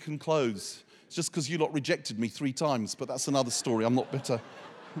in Anglican clothes. It's just because you lot rejected me 3 times, but that's another story. I'm not bitter.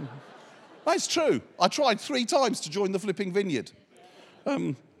 That's true. I tried 3 times to join the flipping Vineyard.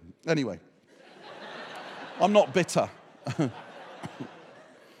 Anyway, I'm not bitter.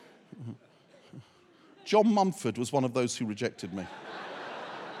 John Mumford was one of those who rejected me.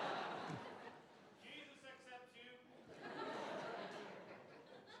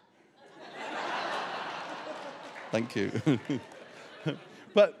 Thank you.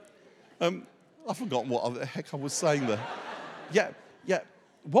 But I've forgotten what the heck I was saying there. Yeah.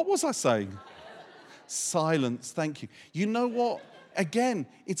 What was I saying? Silence, thank you. You know what? Again,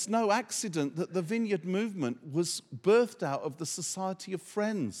 it's no accident that the Vineyard movement was birthed out of the Society of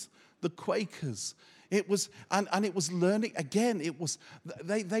Friends, the Quakers. It was, and it was learning, again, it was,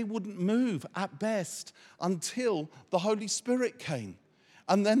 they wouldn't move at best until the Holy Spirit came.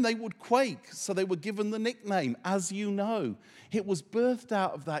 And then they would quake, so they were given the nickname, As You Know. It was birthed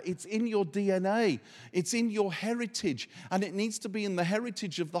out of that. It's in your DNA. It's in your heritage. And it needs to be in the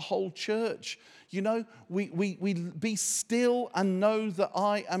heritage of the whole church. You know, we be still and know that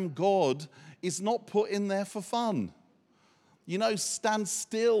I am God is not put in there for fun. You know, stand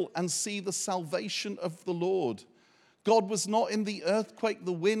still and see the salvation of the Lord. God was not in the earthquake,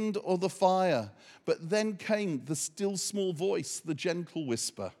 the wind, or the fire, but then came the still small voice, the gentle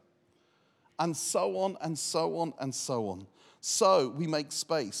whisper, and so on and so on and so on. So we make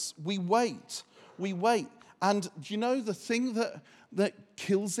space. We wait. And you know the thing that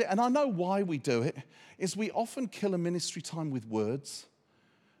kills it, and I know why we do it, is we often kill a ministry time with words.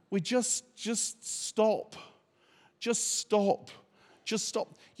 We just stop. Just stop. Just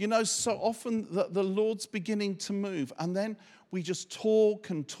stop. You know, so often the Lord's beginning to move, and then we just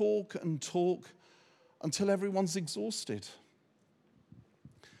talk and talk and talk until everyone's exhausted.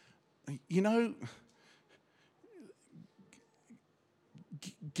 You know,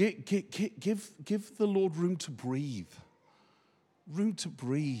 give the Lord room to breathe. Room to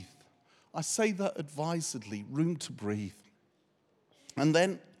breathe. I say that advisedly, room to breathe. And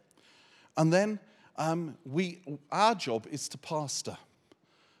then our job is to pastor.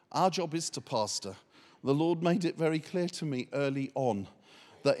 Our job is to pastor. The Lord made it very clear to me early on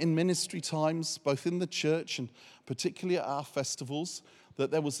that in ministry times, both in the church and particularly at our festivals,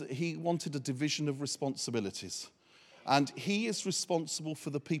 that He wanted a division of responsibilities. And He is responsible for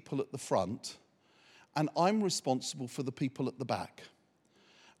the people at the front, and I'm responsible for the people at the back.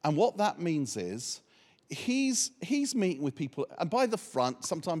 And what that means is, He's meeting with people, and by the front,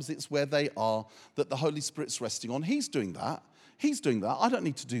 sometimes it's where they are that the Holy Spirit's resting on. He's doing that. I don't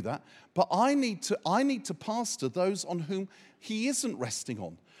need to do that. But I need to pastor those on whom He isn't resting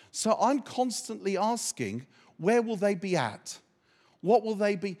on. So I'm constantly asking, where will they be at? What will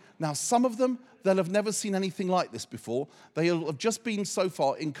they be? Now, some of them, they'll have never seen anything like this before. They'll have just been so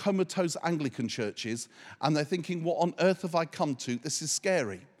far in comatose Anglican churches, and they're thinking, what on earth have I come to? This is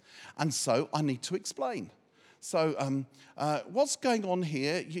scary. And so I need to explain. So what's going on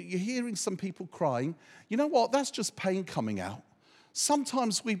here? You're hearing some people crying. You know what? That's just pain coming out.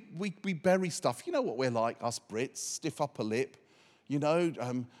 Sometimes we bury stuff. You know what we're like, us Brits, stiff upper lip. You know,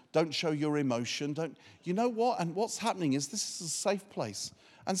 don't show your emotion. You know what? And what's happening is this is a safe place.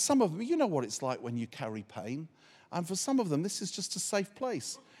 And some of them, you know what it's like when you carry pain. And for some of them, this is just a safe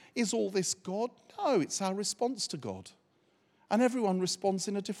place. Is all this God? No, it's our response to God. And everyone responds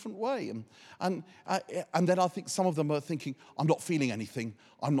in a different way. And then I think some of them are thinking, I'm not feeling anything.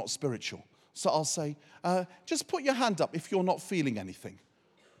 I'm not spiritual. So I'll say, just put your hand up if you're not feeling anything.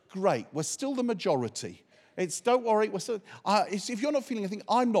 Great. We're still the majority. Don't worry. If you're not feeling anything,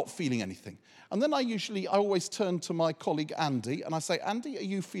 I'm not feeling anything. And then I always turn to my colleague Andy, and I say, Andy, are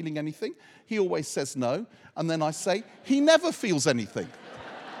you feeling anything? He always says no. And then I say, he never feels anything.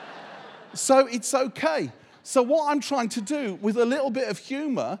 So it's okay. So what I'm trying to do with a little bit of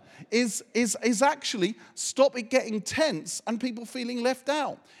humor is actually stop it getting tense and people feeling left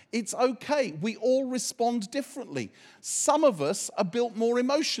out. It's okay. We all respond differently. Some of us are built more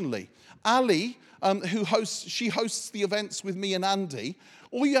emotionally. Ali, she hosts the events with me and Andy.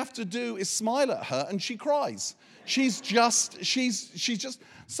 All you have to do is smile at her and she cries. She's just,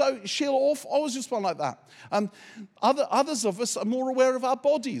 so she'll always respond like that. Others of us are more aware of our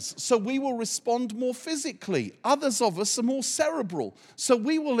bodies, so we will respond more physically. Others of us are more cerebral, so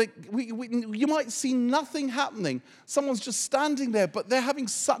you might see nothing happening. Someone's just standing there, but they're having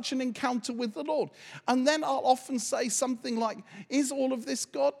such an encounter with the Lord. And then I'll often say something like, is all of this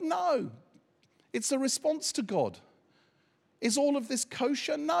God? No. It's a response to God. Is all of this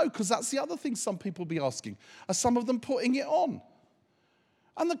kosher? No, because that's the other thing some people be asking. Are some of them putting it on?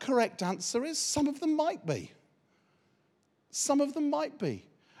 And the correct answer is some of them might be. Some of them might be.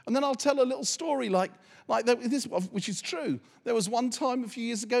 And then I'll tell a little story like this, which is true. There was one time a few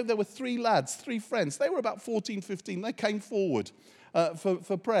years ago, there were 3 lads, 3 friends. They were about 14, 15. They came forward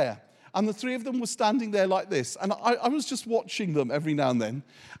for prayer. And the 3 of them were standing there like this. And I was just watching them every now and then.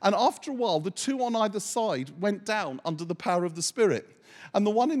 And after a while, the 2 on either side went down under the power of the Spirit. And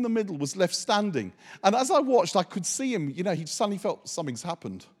the one in the middle was left standing. And as I watched, I could see him, he suddenly felt something's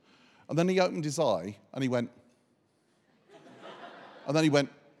happened. And then he opened his eye and he went. And then he went.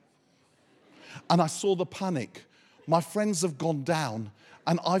 And I saw the panic. My friends have gone down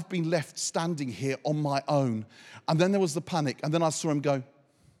and I've been left standing here on my own. And then there was the panic. And then I saw him go.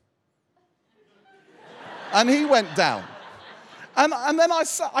 And he went down. And then I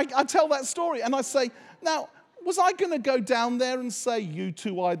tell that story and I say, now, was I going to go down there and say, you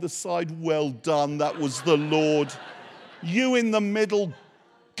 2 either side, well done, that was the Lord. You in the middle,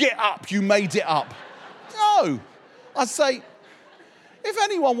 get up, you made it up. No. I say, if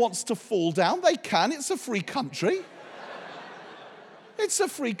anyone wants to fall down, they can. It's a free country. It's a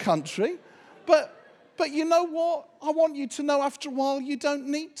free country. But you know what? I want you to know after a while you don't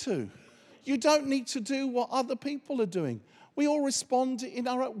need to. You don't need to do what other people are doing. We all respond in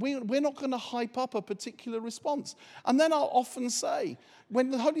our own. We're not going to hype up a particular response. And then I'll often say, when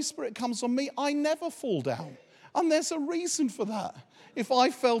the Holy Spirit comes on me, I never fall down. And there's a reason for that. If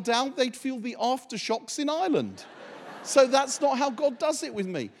I fell down, they'd feel the aftershocks in Ireland. So that's not how God does it with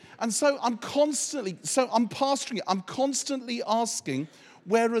me. And so I'm pastoring it. I'm constantly asking,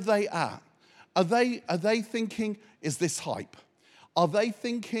 where are they at? Are they thinking, is this hype? Are they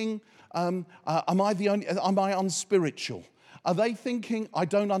thinking, am I unspiritual? Are they thinking, I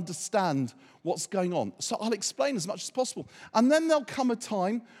don't understand what's going on? So I'll explain as much as possible. And then there'll come a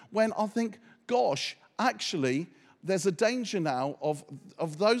time when I'll think, gosh, actually, there's a danger now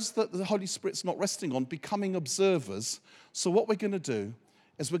of those that the Holy Spirit's not resting on becoming observers. So what we're going to do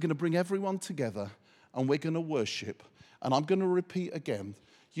is we're going to bring everyone together and we're going to worship. And I'm going to repeat again.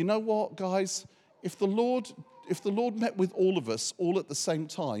 You know what, guys? If the Lord met with all of us all at the same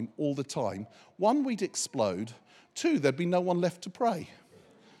time, all the time, 1, we'd explode. 2, there'd be no one left to pray.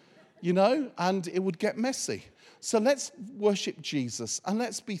 And it would get messy. So let's worship Jesus and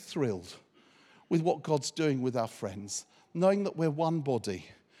let's be thrilled with what God's doing with our friends, knowing that we're one body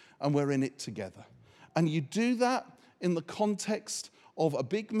and we're in it together. And you do that in the context of a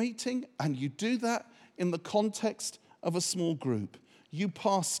big meeting, and you do that in the context of a small group. You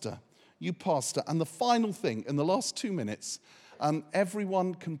pastor. And the final thing, in the last 2 minutes,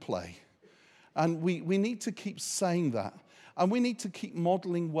 everyone can play. And we need to keep saying that. And we need to keep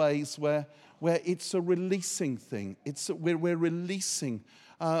modeling ways where it's a releasing thing. We're releasing.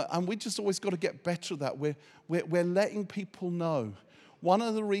 And we just always got to get better at that. We're letting people know. One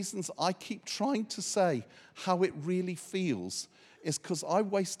of the reasons I keep trying to say how it really feels is because I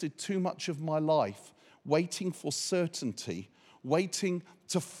wasted too much of my life waiting for certainty, waiting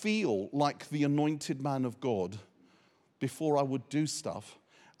to feel like the anointed man of God before I would do stuff.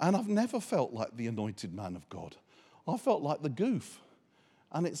 And I've never felt like the anointed man of God. I felt like the goof.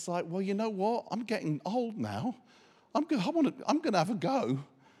 And it's like, well, you know what? I'm getting old now. I'm going to have a go.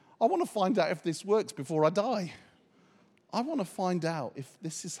 I want to find out if this works before I die. I want to find out if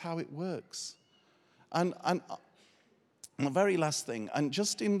this is how it works. And the very last thing, and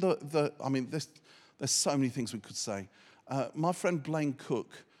just in there's so many things we could say. My friend Blaine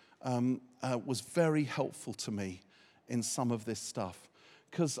Cook was very helpful to me in some of this stuff.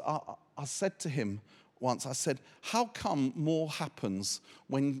 Because I said to him once, I said, how come more happens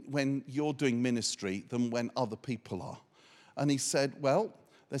when you're doing ministry than when other people are? And he said, well,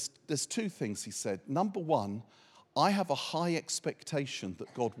 there's 2 things, he said. Number 1, I have a high expectation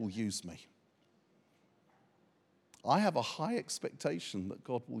that God will use me. I have a high expectation that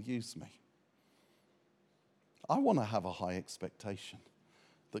God will use me. I want to have a high expectation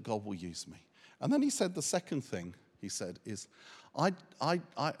that God will use me. And then he said the second thing, he said, is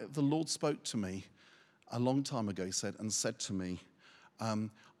the Lord spoke to me a long time ago, he said, and said to me,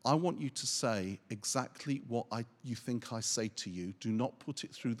 I want you to say exactly what you think I say to you. Do not put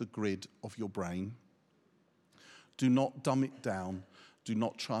it through the grid of your brain. Do not dumb it down. Do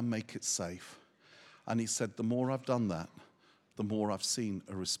not try and make it safe. And he said, the more I've done that, the more I've seen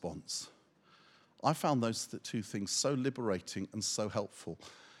a response. I found those two things so liberating and so helpful.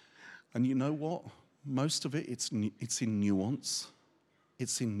 And you know what? Most of it, it's in nuance.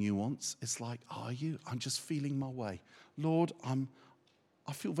 It's in nuance. It's like, are you? I'm just feeling my way. Lord,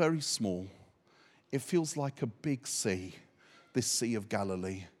 I feel very small. It feels like a big sea, this Sea of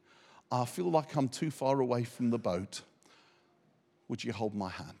Galilee. I feel like I'm too far away from the boat. Would you hold my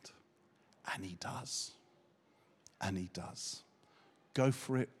hand? And he does. And he does. Go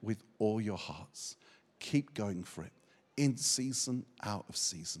for it with all your hearts. Keep going for it. In season, out of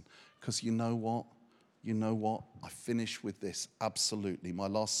season. Because you know what? You know what? I finish with this. Absolutely. My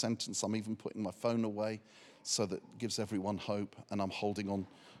last sentence, I'm even putting my phone away so that it gives everyone hope. And I'm holding on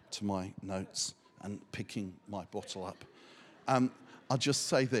to my notes and picking my bottle up. I'll just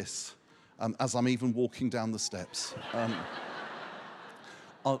say this as I'm even walking down the steps.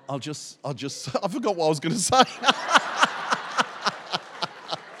 I'll just, I forgot what I was going to say.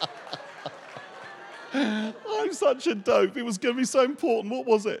 I'm such a dope. It was going to be so important. What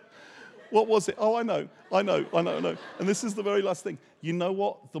was it? Oh, I know. And this is the very last thing. You know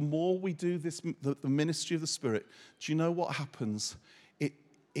what? The more we do this, the ministry of the Spirit, do you know what happens?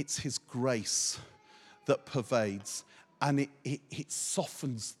 It's His grace that pervades, and it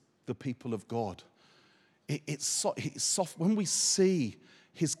softens the people of God. It's soft when we see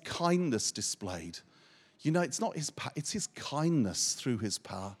His kindness displayed. You know, it's not His power, it's His kindness through His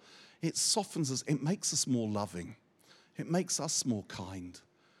power. It softens us. It makes us more loving. It makes us more kind.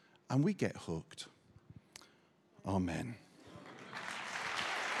 And we get hooked. Amen.